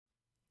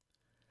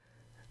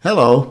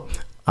Hello,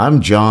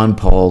 I'm John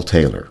Paul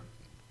Taylor.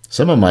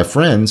 Some of my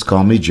friends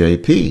call me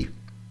JP,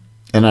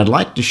 and I'd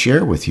like to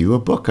share with you a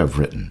book I've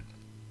written.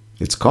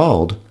 It's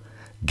called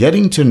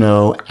Getting to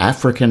Know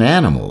African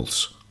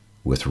Animals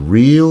with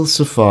Real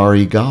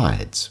Safari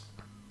Guides.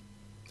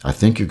 I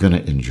think you're going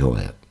to enjoy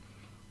it.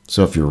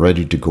 So if you're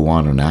ready to go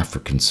on an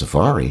African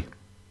safari,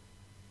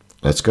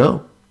 let's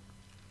go.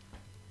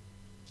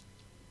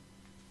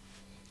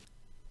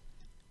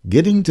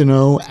 Getting to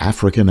Know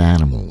African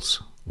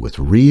Animals with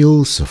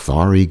Real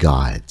Safari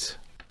Guides.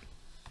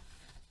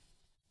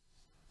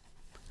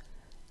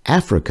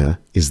 Africa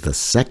is the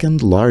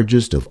second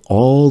largest of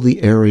all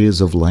the areas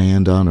of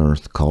land on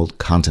Earth called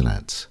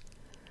continents.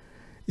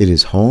 It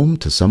is home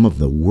to some of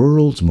the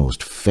world's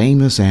most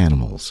famous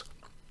animals,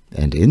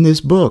 and in this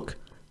book,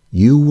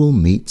 you will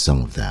meet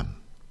some of them.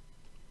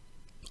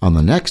 On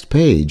the next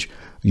page,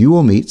 you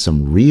will meet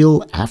some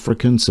real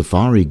African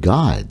safari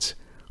guides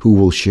who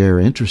will share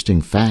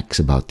interesting facts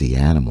about the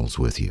animals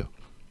with you.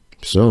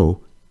 So,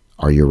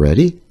 are you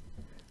ready?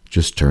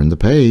 Just turn the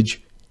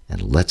page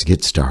and let's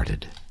get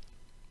started.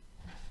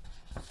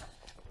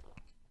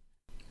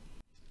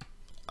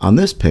 On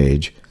this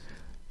page,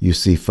 you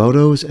see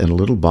photos and a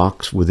little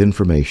box with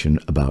information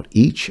about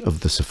each of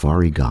the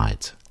safari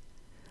guides.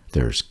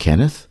 There's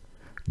Kenneth,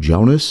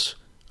 Jonas,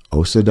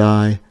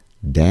 Osadai,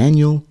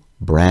 Daniel,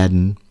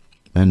 Braden,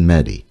 and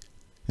Mehdi.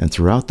 And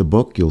throughout the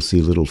book, you'll see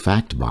little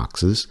fact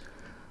boxes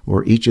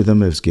where each of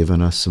them has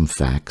given us some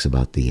facts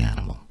about the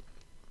animal.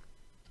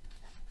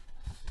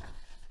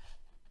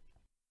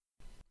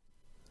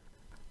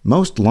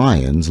 Most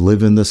lions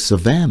live in the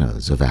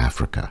savannas of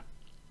Africa.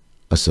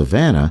 A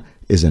savanna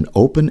is an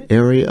open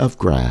area of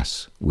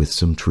grass with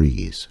some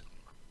trees.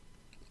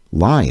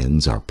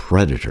 Lions are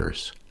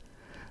predators.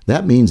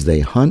 That means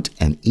they hunt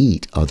and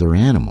eat other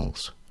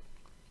animals.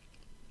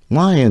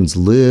 Lions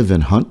live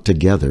and hunt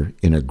together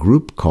in a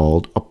group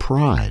called a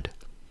pride.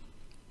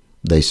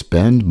 They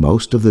spend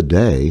most of the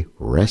day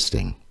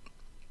resting.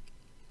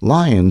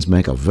 Lions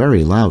make a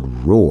very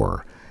loud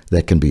roar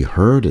that can be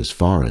heard as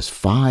far as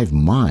 5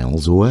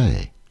 miles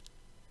away.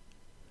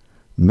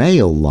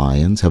 Male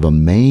lions have a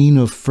mane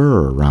of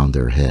fur around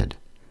their head.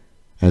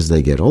 As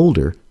they get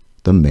older,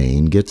 the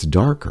mane gets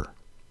darker.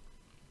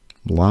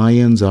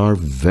 Lions are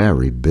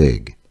very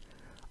big.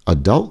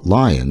 Adult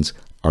lions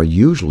are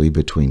usually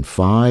between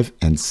 5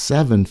 and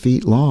 7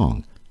 feet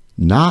long,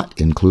 not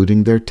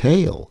including their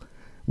tail,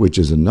 which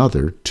is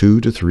another 2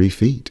 to 3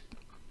 feet.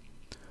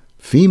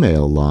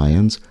 Female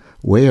lions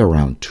weigh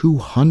around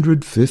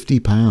 250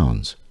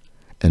 pounds,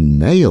 and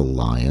male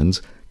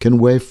lions can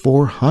weigh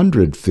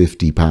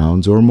 450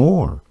 pounds or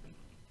more.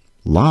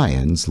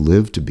 Lions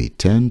live to be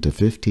 10 to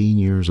 15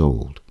 years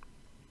old.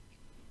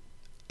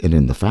 And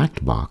in the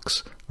fact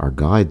box, our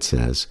guide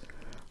says,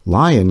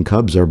 lion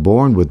cubs are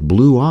born with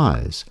blue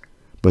eyes,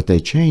 but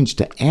they change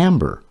to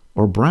amber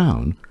or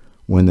brown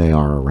when they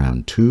are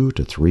around 2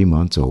 to 3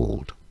 months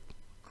old.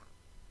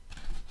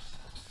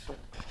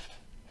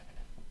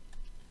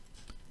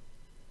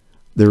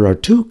 There are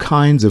 2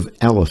 kinds of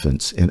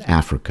elephants in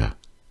Africa,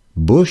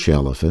 bush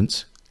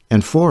elephants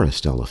and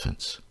forest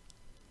elephants.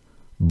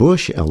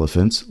 Bush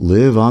elephants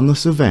live on the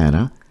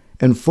savanna,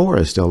 and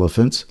forest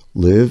elephants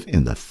live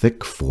in the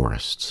thick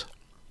forests.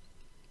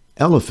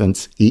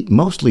 Elephants eat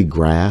mostly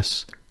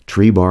grass,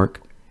 tree bark,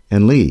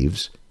 and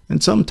leaves,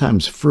 and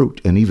sometimes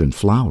fruit and even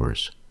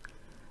flowers.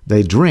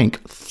 They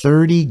drink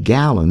 30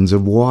 gallons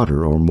of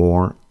water or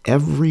more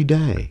every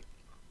day.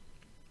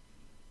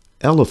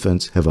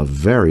 Elephants have a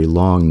very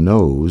long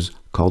nose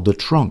called the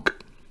trunk.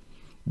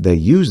 They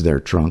use their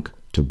trunk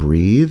to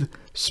breathe,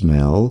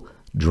 smell,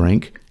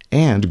 drink,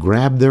 and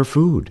grab their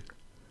food.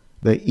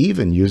 They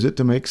even use it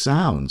to make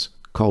sounds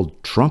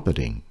called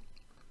trumpeting.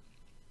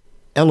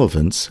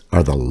 Elephants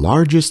are the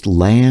largest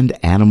land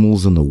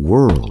animals in the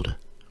world.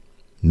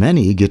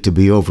 Many get to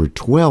be over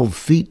 12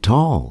 feet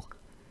tall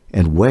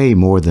and weigh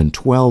more than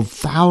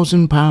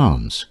 12,000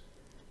 pounds.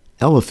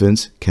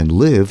 Elephants can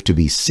live to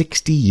be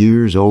 60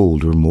 years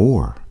old or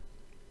more.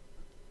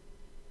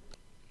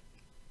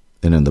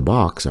 And in the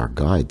box, our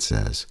guide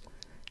says,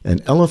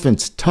 an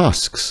elephant's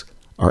tusks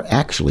are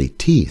actually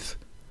teeth.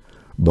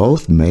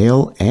 Both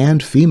male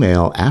and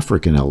female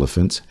African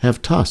elephants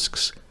have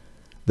tusks.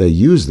 They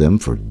use them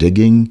for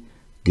digging,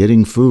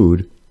 getting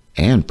food,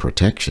 and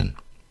protection.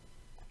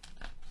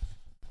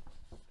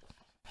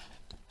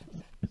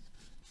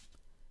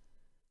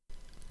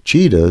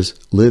 Cheetahs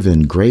live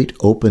in great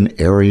open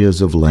areas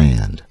of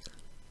land.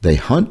 They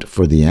hunt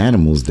for the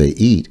animals they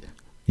eat,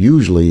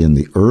 usually in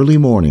the early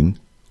morning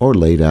or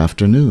late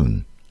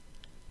afternoon.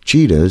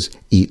 Cheetahs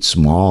eat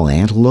small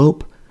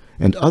antelope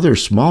and other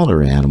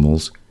smaller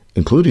animals,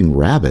 including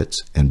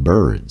rabbits and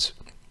birds.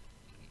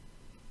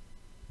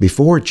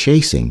 Before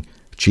chasing,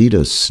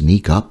 cheetahs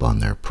sneak up on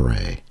their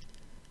prey.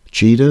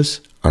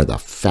 Cheetahs are the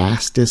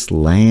fastest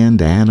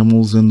land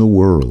animals in the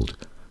world.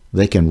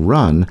 They can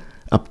run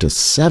up to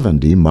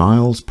 70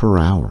 miles per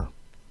hour.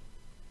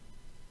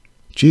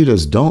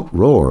 Cheetahs don't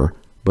roar,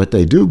 but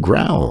they do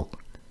growl.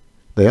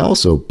 They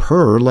also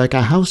purr like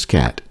a house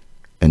cat,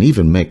 and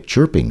even make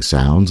chirping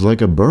sounds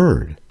like a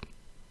bird.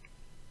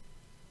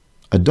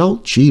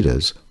 Adult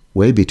cheetahs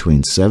weigh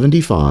between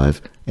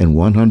 75 and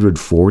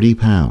 140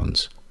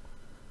 pounds.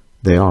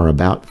 They are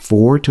about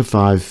 4 to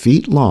 5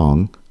 feet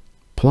long,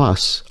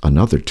 plus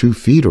another 2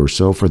 feet or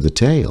so for the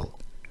tail.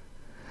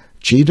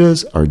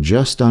 Cheetahs are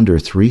just under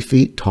 3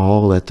 feet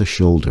tall at the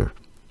shoulder.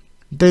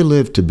 They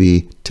live to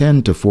be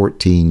 10 to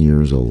 14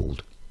 years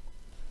old.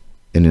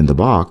 And in the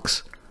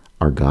box,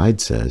 our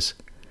guide says,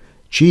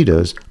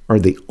 cheetahs are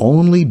the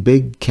only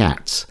big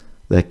cats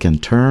that can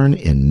turn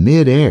in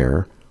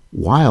mid-air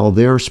while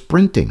they're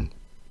sprinting.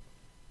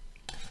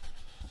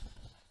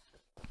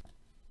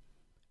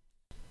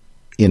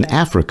 In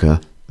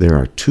Africa, there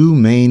are 2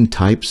 main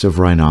types of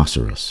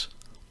rhinoceros,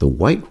 the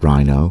white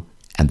rhino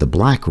and the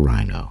black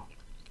rhino.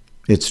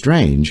 It's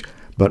strange,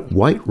 but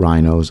white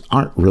rhinos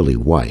aren't really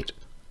white,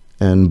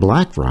 and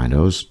black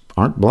rhinos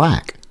aren't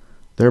black.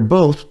 They're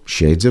both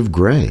shades of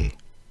gray,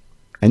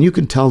 and you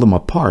can tell them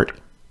apart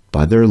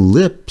by their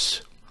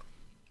lips.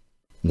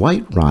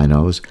 White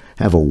rhinos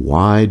have a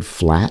wide,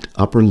 flat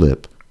upper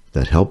lip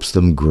that helps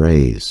them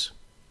graze,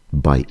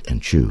 bite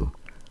and chew,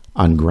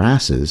 on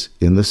grasses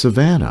in the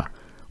savanna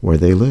where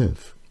they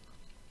live.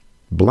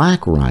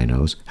 Black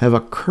rhinos have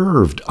a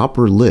curved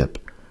upper lip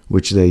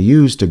which they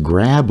use to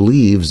grab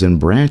leaves and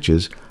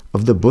branches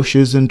of the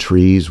bushes and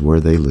trees where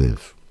they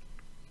live.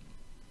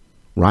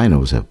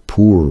 Rhinos have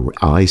poor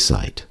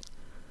eyesight,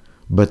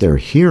 but their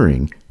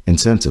hearing and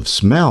sense of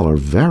smell are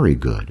very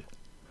good.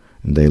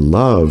 And they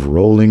love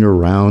rolling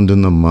around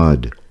in the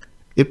mud.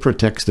 It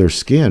protects their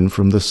skin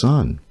from the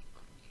sun.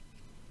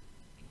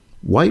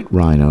 White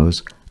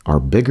rhinos are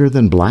bigger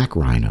than black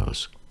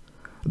rhinos.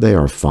 They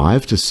are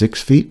 5 to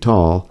 6 feet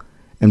tall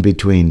and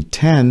between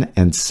 10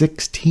 and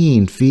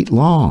 16 feet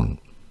long.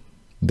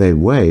 They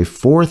weigh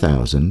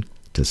 4,000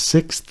 to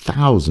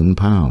 6,000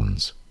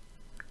 pounds.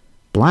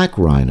 Black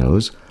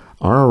rhinos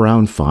are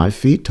around 5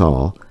 feet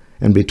tall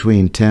and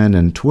between 10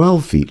 and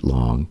 12 feet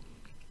long.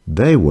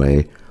 They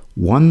weigh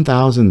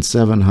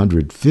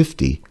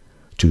 1,750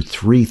 to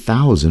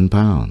 3,000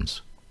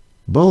 pounds.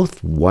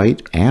 Both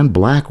white and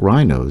black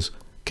rhinos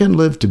can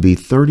live to be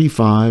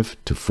 35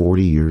 to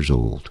 40 years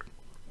old.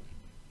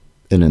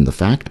 And in the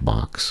fact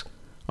box,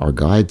 our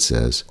guide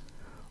says,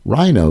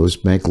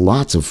 rhinos make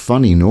lots of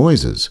funny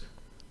noises.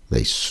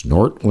 They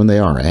snort when they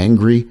are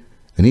angry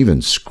and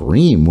even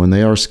scream when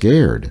they are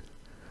scared.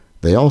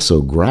 They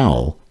also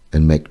growl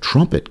and make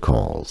trumpet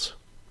calls.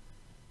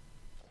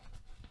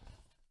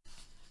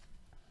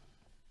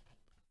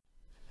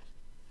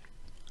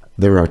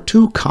 There are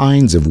 2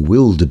 kinds of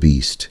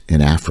wildebeest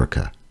in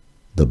Africa,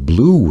 the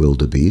blue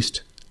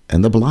wildebeest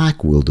and the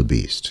black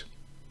wildebeest.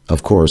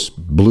 Of course,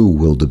 blue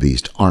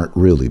wildebeest aren't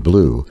really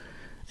blue,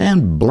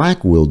 and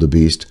black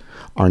wildebeest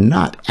are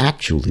not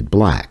actually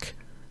black.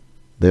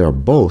 They are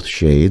both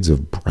shades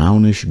of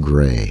brownish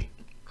gray.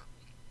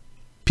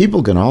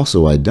 People can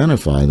also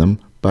identify them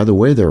by the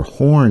way their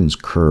horns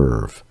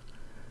curve.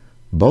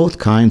 Both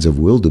kinds of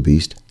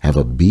wildebeest have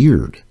a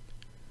beard.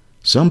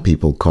 Some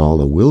people call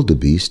a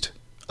wildebeest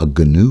a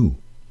gnu.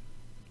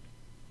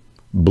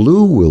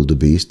 Blue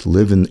wildebeest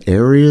live in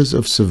areas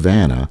of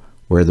savanna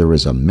where there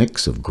is a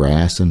mix of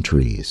grass and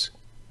trees.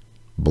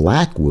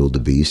 Black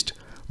wildebeest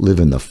live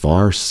in the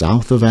far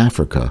south of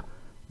Africa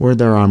where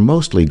there are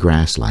mostly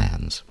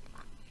grasslands.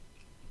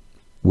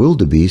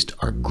 Wildebeest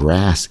are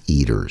grass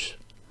eaters.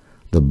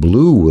 The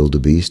blue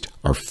wildebeest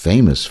are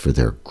famous for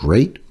their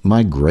great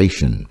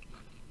migration.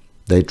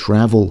 They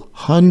travel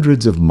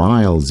hundreds of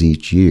miles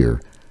each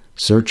year,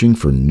 searching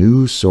for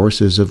new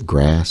sources of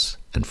grass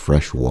and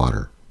fresh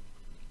water.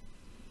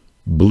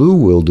 Blue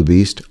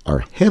wildebeest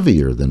are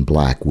heavier than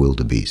black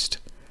wildebeest.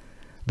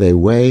 They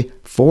weigh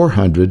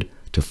 400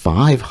 to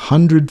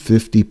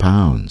 550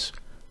 pounds.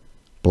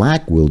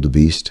 Black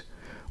wildebeest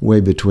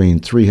weigh between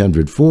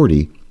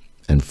 340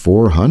 and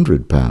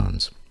 400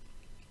 pounds.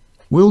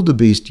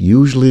 Wildebeest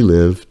usually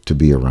live to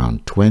be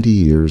around 20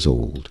 years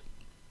old.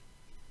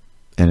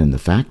 And in the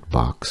fact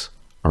box,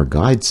 our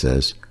guide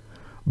says,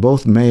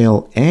 both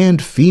male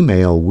and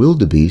female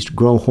wildebeest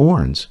grow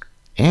horns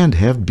and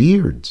have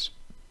beards.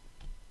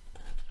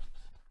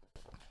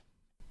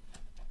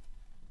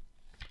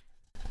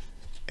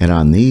 And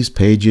on these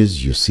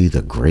pages you see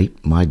the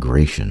Great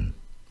Migration.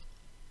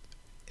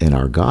 And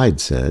our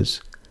guide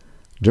says,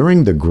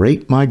 during the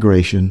Great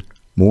Migration,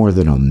 more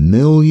than 1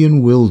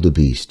 million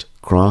wildebeest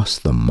cross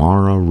the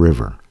Mara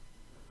River.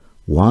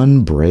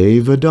 One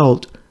brave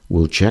adult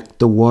will check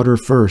the water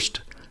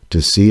first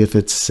to see if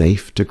it's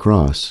safe to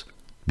cross,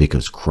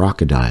 because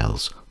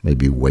crocodiles may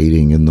be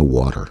waiting in the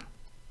water.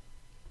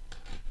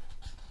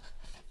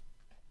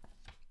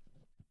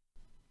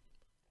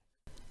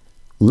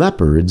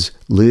 Leopards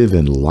live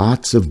in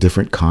lots of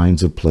different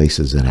kinds of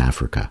places in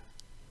Africa.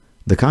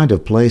 The kind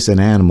of place an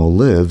animal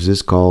lives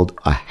is called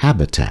a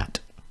habitat.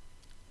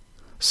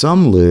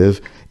 Some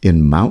live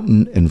in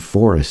mountain and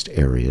forest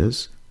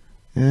areas,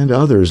 and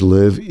others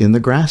live in the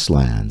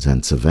grasslands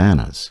and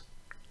savannas.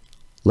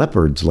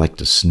 Leopards like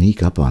to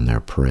sneak up on their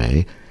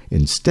prey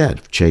instead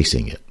of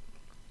chasing it.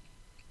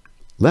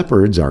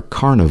 Leopards are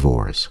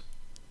carnivores.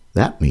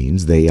 That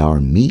means they are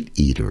meat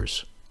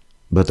eaters,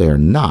 but they are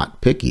not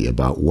picky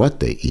about what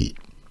they eat.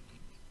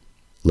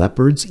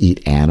 Leopards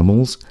eat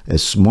animals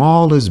as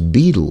small as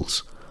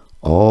beetles,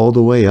 all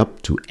the way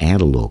up to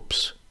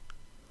antelopes.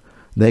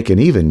 They can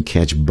even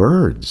catch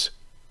birds.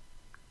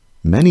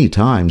 Many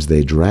times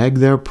they drag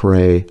their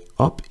prey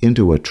up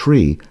into a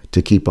tree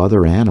to keep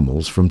other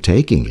animals from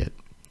taking it.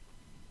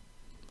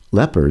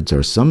 Leopards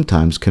are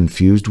sometimes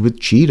confused with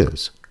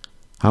cheetahs.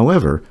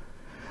 However,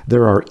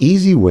 there are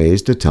easy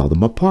ways to tell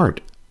them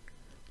apart.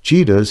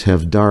 Cheetahs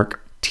have dark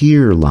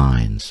tear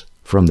lines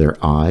from their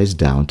eyes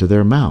down to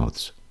their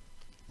mouths.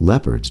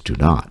 Leopards do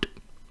not.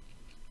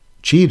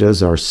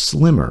 Cheetahs are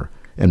slimmer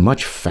and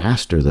much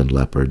faster than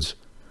leopards,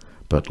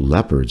 but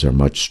leopards are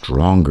much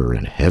stronger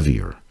and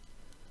heavier.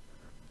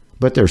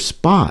 But their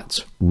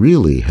spots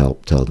really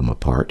help tell them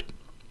apart.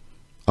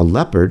 A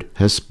leopard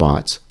has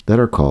spots that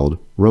are called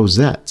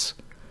rosettes,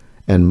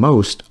 and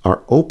most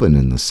are open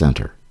in the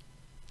center.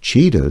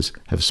 Cheetahs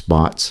have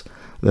spots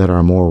that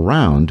are more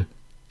round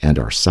and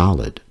are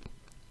solid.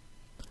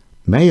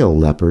 Male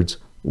leopards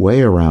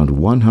weigh around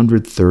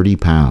 130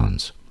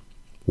 pounds,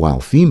 while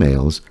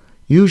females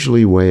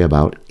usually weigh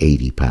about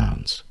 80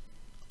 pounds.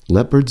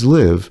 Leopards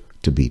live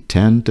to be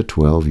 10 to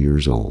 12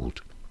 years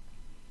old.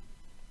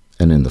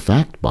 And in the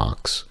fact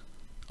box,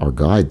 our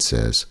guide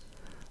says,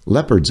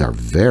 leopards are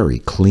very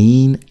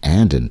clean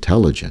and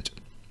intelligent.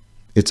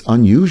 It's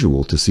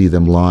unusual to see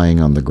them lying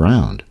on the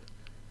ground.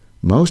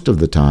 Most of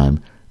the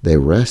time, they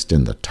rest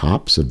in the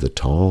tops of the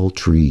tall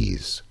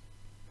trees.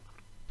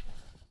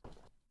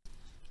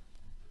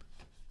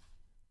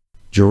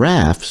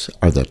 Giraffes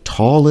are the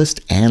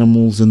tallest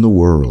animals in the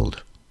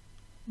world.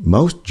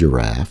 Most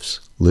giraffes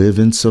live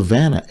in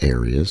savanna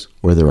areas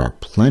where there are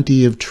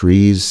plenty of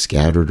trees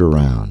scattered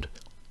around.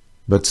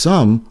 But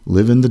some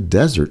live in the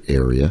desert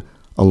area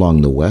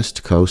along the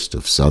west coast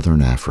of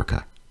southern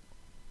Africa.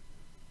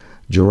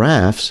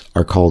 Giraffes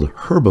are called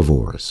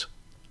herbivores.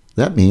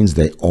 That means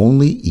they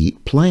only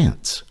eat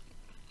plants.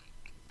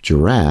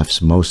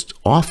 Giraffes most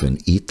often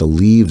eat the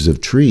leaves of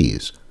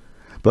trees,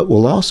 but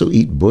will also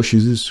eat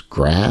bushes,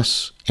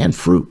 grass, and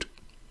fruit.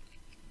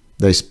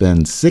 They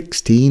spend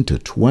 16 to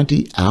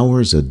 20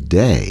 hours a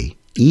day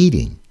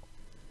eating.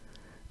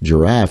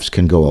 Giraffes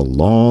can go a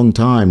long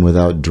time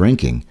without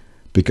drinking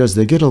because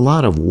they get a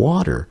lot of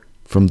water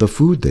from the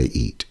food they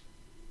eat.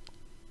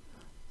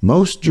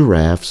 Most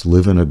giraffes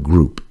live in a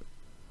group.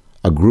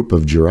 A group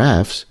of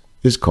giraffes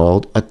is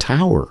called a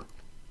tower.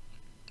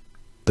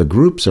 The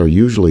groups are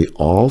usually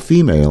all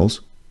females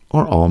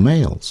or all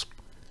males.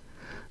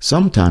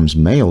 Sometimes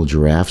male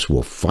giraffes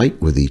will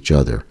fight with each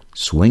other,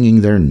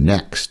 swinging their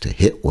necks to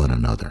hit one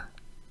another.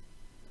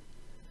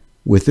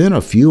 Within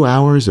a few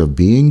hours of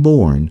being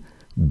born,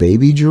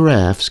 baby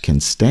giraffes can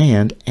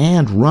stand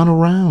and run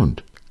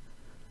around.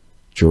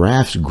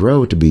 Giraffes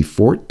grow to be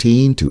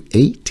 14 to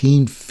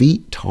 18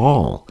 feet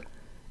tall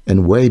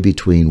and weigh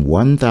between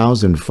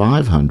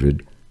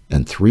 1,500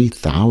 and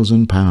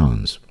 3,000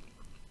 pounds.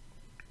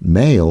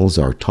 Males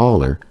are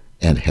taller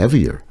and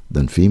heavier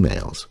than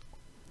females.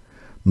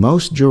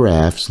 Most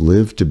giraffes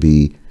live to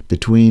be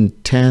between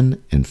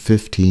 10 and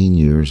 15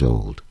 years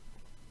old.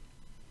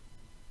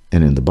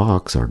 And in the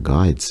box, our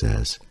guide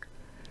says,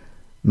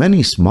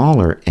 many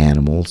smaller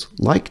animals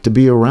like to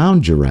be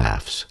around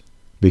giraffes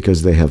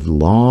because they have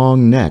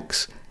long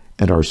necks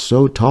and are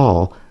so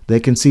tall they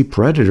can see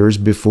predators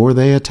before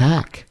they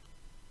attack.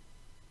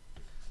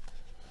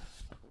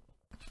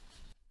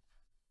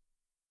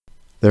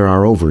 There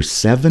are over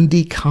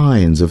 70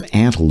 kinds of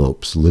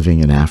antelopes living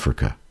in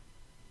Africa.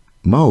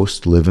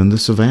 Most live in the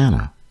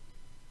savanna.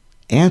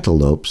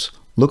 Antelopes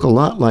look a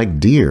lot like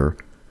deer,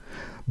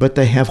 but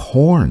they have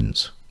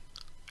horns.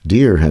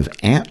 Deer have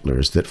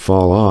antlers that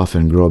fall off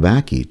and grow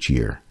back each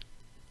year.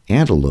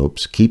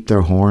 Antelopes keep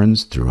their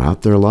horns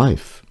throughout their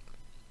life.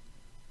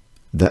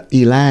 The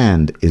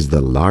eland is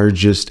the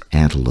largest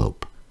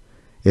antelope.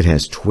 It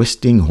has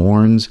twisting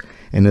horns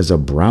and is a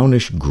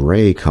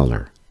brownish-gray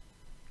color.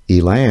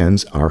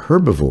 Elands are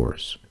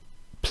herbivores,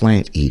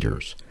 plant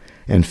eaters,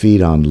 and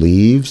feed on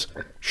leaves,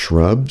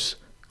 shrubs,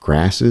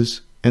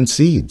 grasses, and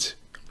seeds.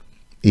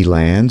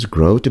 Elands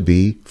grow to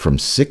be from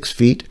 6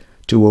 feet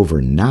to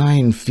over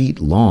 9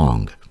 feet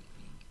long.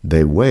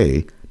 They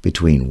weigh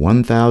between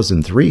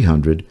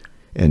 1,300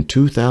 and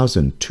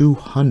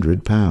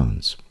 2,200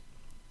 pounds.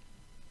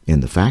 In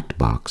the fact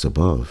box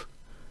above,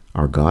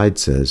 our guide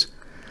says,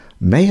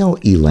 male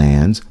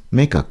elands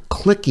make a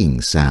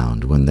clicking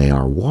sound when they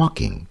are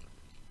walking.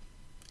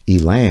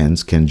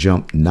 Elands can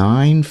jump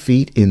 9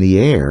 feet in the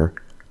air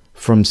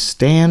from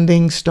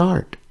standing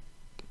start.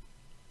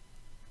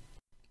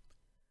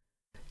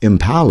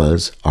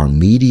 Impalas are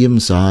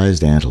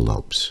medium-sized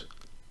antelopes.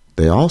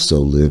 They also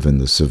live in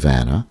the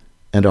savanna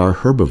and are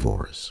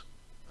herbivores.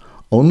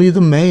 Only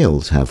the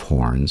males have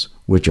horns,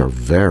 which are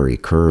very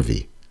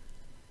curvy.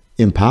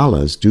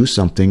 Impalas do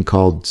something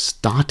called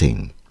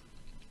stotting.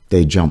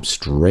 They jump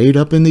straight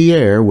up in the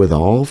air with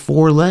all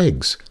 4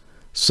 legs,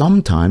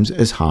 sometimes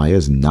as high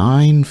as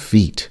 9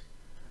 feet.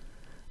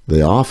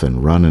 They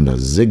often run in a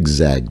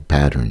zigzag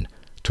pattern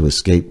to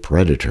escape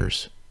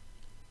predators.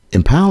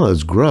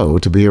 Impalas grow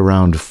to be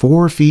around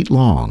 4 feet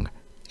long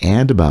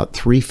and about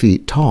 3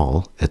 feet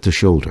tall at the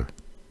shoulder.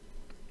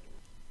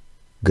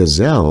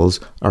 Gazelles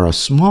are a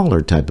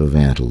smaller type of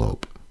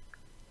antelope.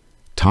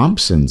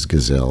 Thompson's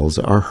gazelles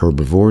are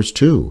herbivores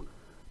too,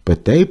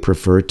 but they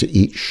prefer to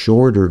eat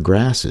shorter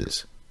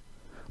grasses.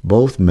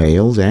 Both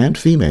males and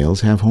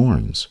females have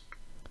horns.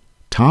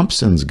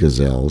 Thompson's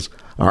gazelles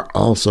are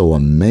also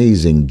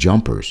amazing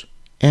jumpers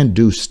and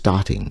do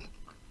stotting.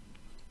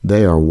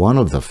 They are one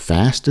of the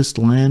fastest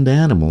land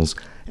animals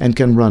and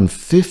can run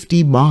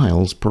 50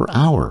 miles per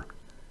hour,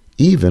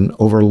 even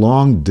over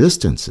long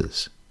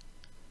distances.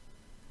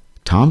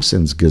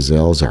 Thompson's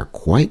gazelles are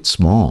quite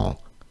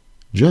small,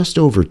 just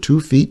over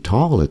 2 feet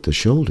tall at the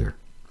shoulder.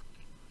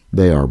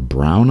 They are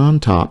brown on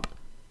top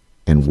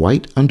and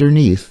white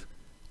underneath,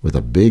 with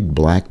a big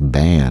black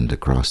band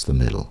across the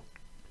middle.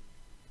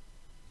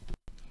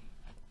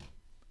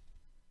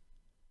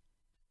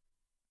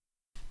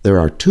 There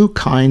are 2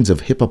 kinds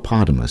of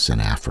hippopotamus in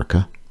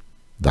Africa,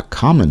 the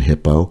common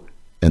hippo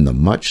and the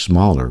much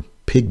smaller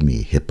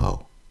pygmy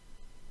hippo.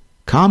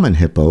 Common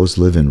hippos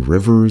live in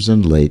rivers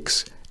and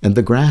lakes and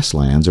the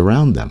grasslands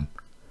around them.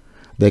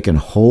 They can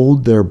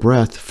hold their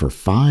breath for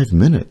 5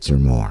 minutes or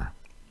more.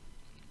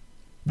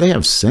 They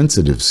have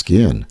sensitive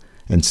skin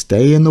and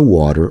stay in the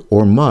water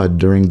or mud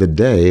during the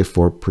day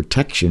for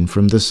protection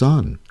from the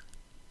sun.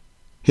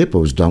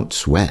 Hippos don't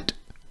sweat.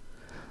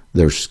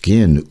 Their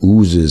skin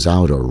oozes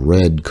out a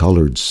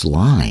red-colored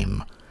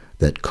slime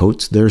that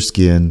coats their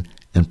skin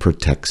and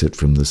protects it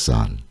from the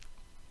sun.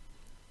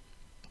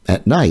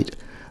 At night,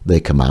 they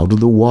come out of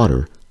the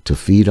water to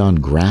feed on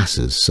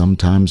grasses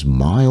sometimes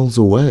miles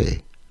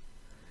away.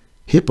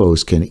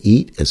 Hippos can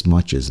eat as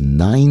much as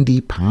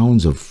 90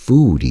 pounds of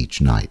food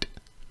each night.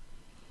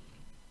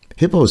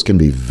 Hippos can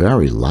be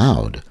very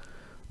loud.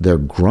 Their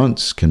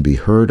grunts can be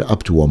heard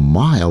up to a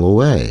mile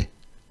away.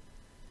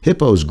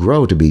 Hippos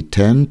grow to be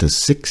 10 to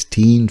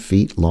 16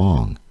 feet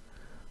long.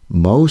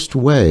 Most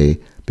weigh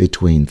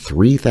between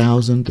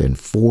 3,000 and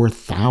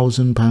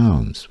 4,000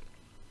 pounds.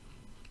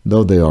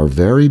 Though they are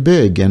very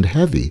big and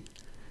heavy,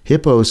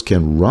 hippos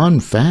can run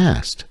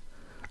fast,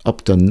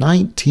 up to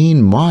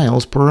 19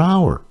 miles per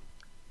hour.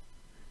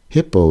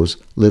 Hippos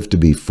live to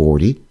be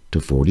 40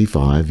 to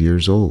 45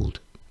 years old.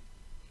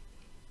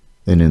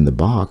 And in the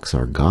box,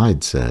 our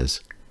guide says,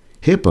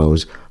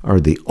 hippos are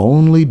the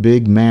only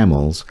big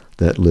mammals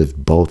that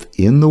live both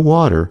in the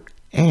water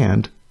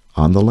and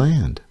on the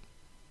land.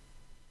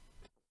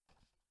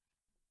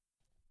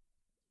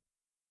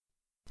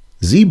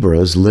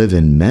 Zebras live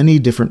in many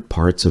different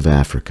parts of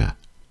Africa.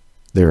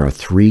 There are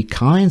 3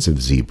 kinds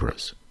of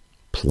zebras: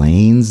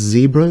 plains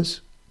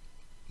zebras,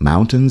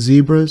 mountain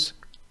zebras,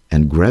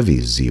 and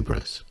Grevy's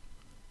zebras.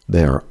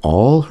 They are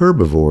all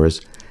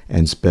herbivores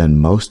and spend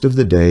most of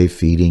the day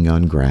feeding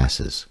on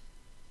grasses.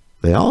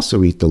 They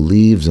also eat the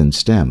leaves and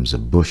stems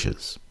of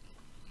bushes.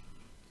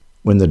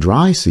 When the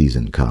dry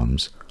season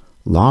comes,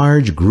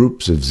 large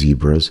groups of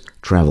zebras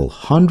travel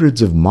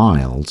hundreds of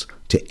miles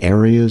to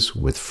areas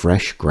with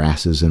fresh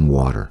grasses and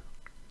water.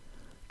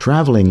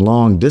 Traveling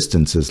long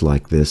distances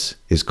like this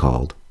is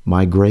called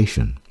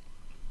migration.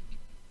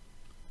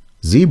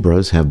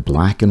 Zebras have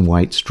black and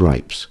white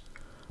stripes,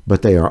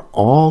 but they are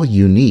all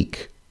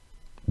unique,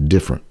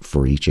 different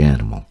for each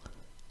animal,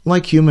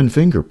 like human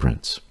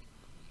fingerprints.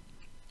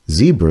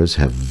 Zebras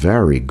have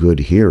very good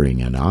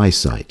hearing and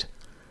eyesight.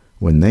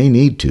 When they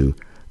need to,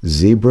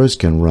 zebras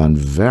can run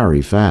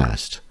very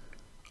fast,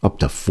 up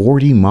to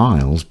 40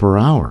 miles per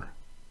hour.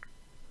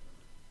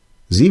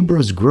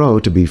 Zebras grow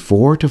to be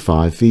 4 to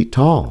 5 feet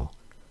tall.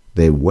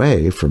 They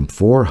weigh from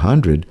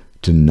 400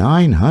 to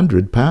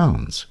 900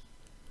 pounds.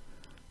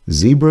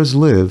 Zebras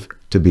live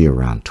to be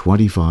around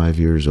 25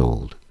 years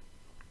old.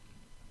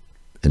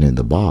 And in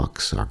the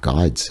box, our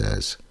guide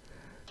says,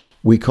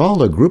 we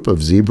call a group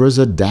of zebras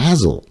a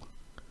dazzle.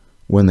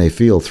 When they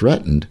feel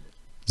threatened,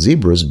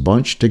 zebras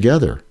bunch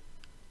together.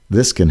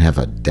 This can have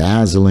a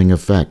dazzling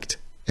effect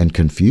and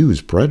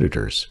confuse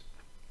predators.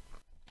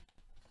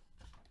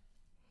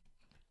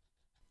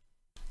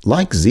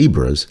 Like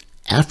zebras,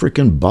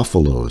 African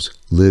buffaloes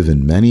live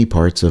in many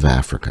parts of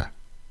Africa.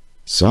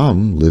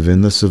 Some live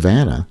in the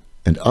savanna,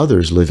 and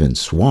others live in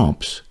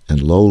swamps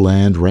and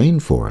lowland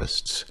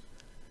rainforests.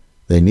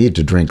 They need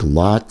to drink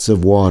lots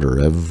of water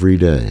every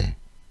day.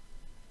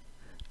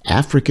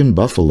 African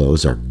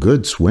buffaloes are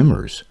good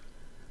swimmers.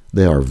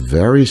 They are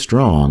very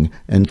strong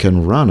and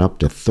can run up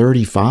to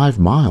 35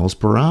 miles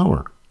per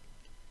hour.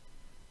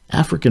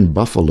 African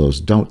buffaloes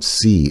don't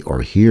see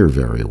or hear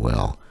very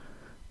well,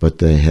 but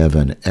they have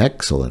an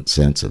excellent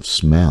sense of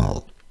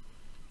smell.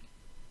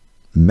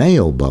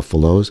 Male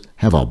buffaloes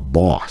have a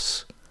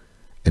boss,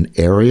 an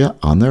area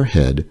on their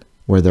head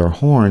where their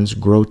horns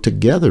grow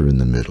together in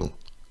the middle.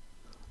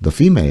 The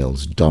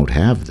females don't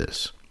have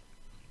this.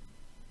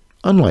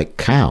 Unlike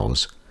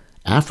cows,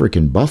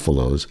 African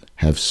buffaloes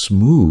have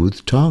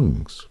smooth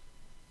tongues.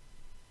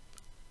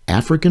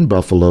 African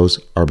buffaloes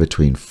are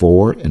between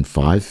 4 and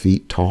 5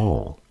 feet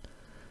tall.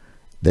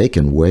 They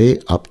can weigh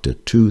up to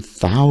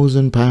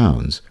 2,000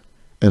 pounds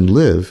and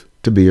live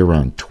to be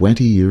around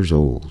 20 years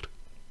old.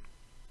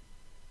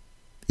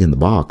 In the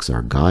box,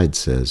 our guide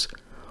says,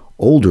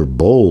 older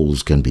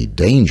bulls can be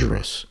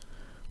dangerous.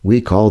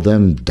 We call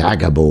them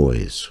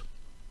dagaboys.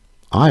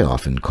 I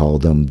often call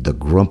them the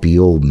grumpy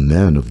old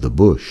men of the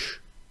bush.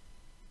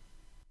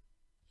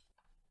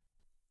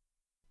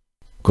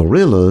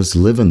 Gorillas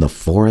live in the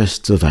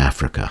forests of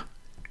Africa.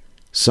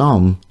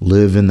 Some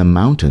live in the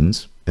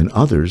mountains and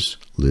others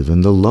live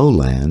in the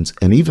lowlands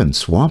and even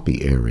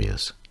swampy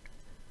areas.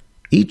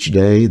 Each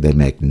day they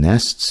make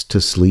nests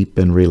to sleep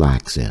and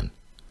relax in.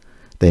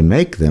 They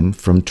make them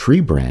from tree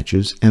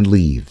branches and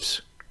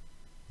leaves.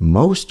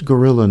 Most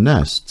gorilla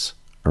nests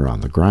are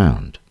on the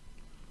ground.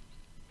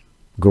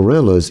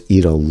 Gorillas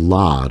eat a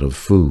lot of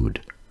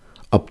food,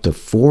 up to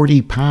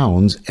 40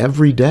 pounds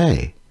every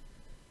day.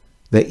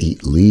 They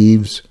eat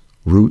leaves,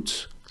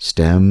 roots,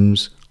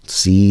 stems,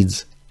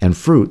 seeds, and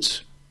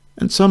fruits,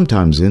 and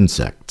sometimes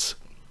insects.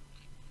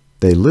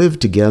 They live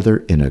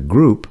together in a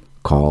group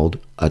called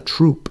a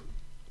troop.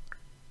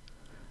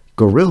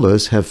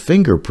 Gorillas have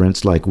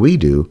fingerprints like we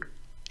do,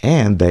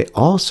 and they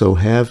also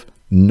have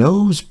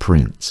nose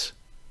prints.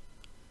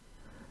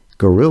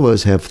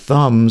 Gorillas have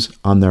thumbs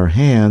on their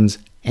hands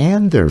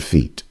and their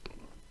feet.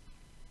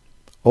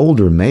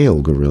 Older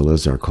male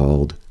gorillas are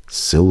called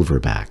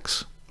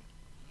silverbacks.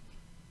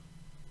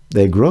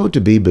 They grow to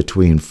be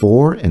between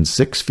 4 and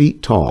 6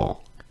 feet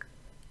tall.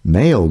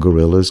 Male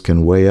gorillas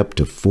can weigh up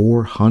to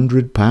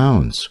 400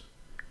 pounds.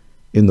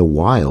 In the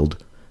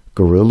wild,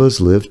 gorillas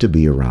live to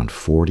be around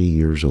 40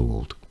 years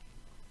old.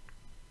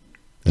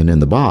 And in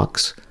the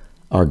box,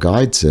 our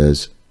guide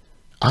says,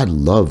 I'd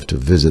love to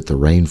visit the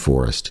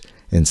rainforest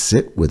and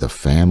sit with a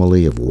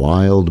family of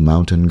wild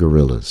mountain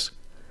gorillas.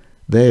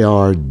 They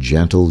are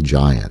gentle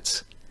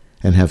giants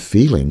and have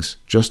feelings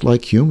just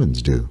like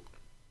humans do.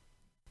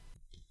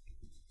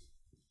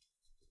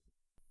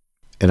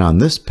 And on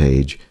this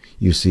page,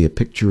 you see a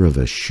picture of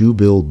a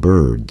shoebill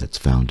bird that's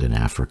found in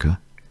Africa,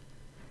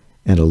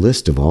 and a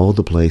list of all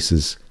the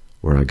places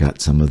where I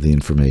got some of the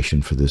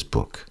information for this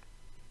book.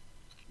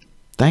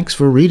 Thanks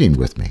for reading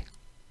with me.